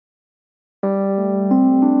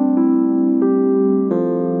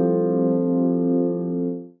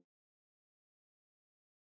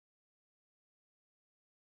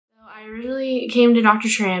came to Dr.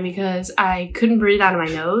 Tran because I couldn't breathe out of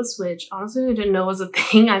my nose, which honestly I didn't know was a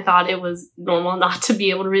thing. I thought it was normal not to be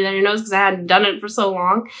able to breathe out of your nose because I hadn't done it for so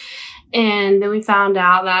long. And then we found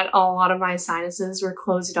out that a lot of my sinuses were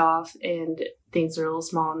closed off and things were a little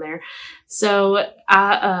small in there. So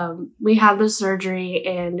we had the surgery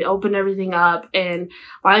and opened everything up. And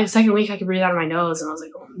by the second week, I could breathe out of my nose. And I was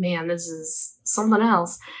like, oh man, this is something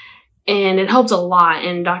else. And it helped a lot.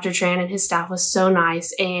 And Dr. Tran and his staff was so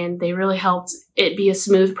nice. And they really helped it be a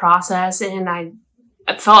smooth process. And I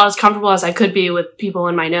felt as comfortable as I could be with people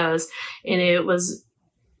in my nose. And it was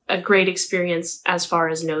a great experience as far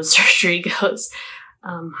as nose surgery goes.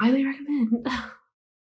 Highly recommend.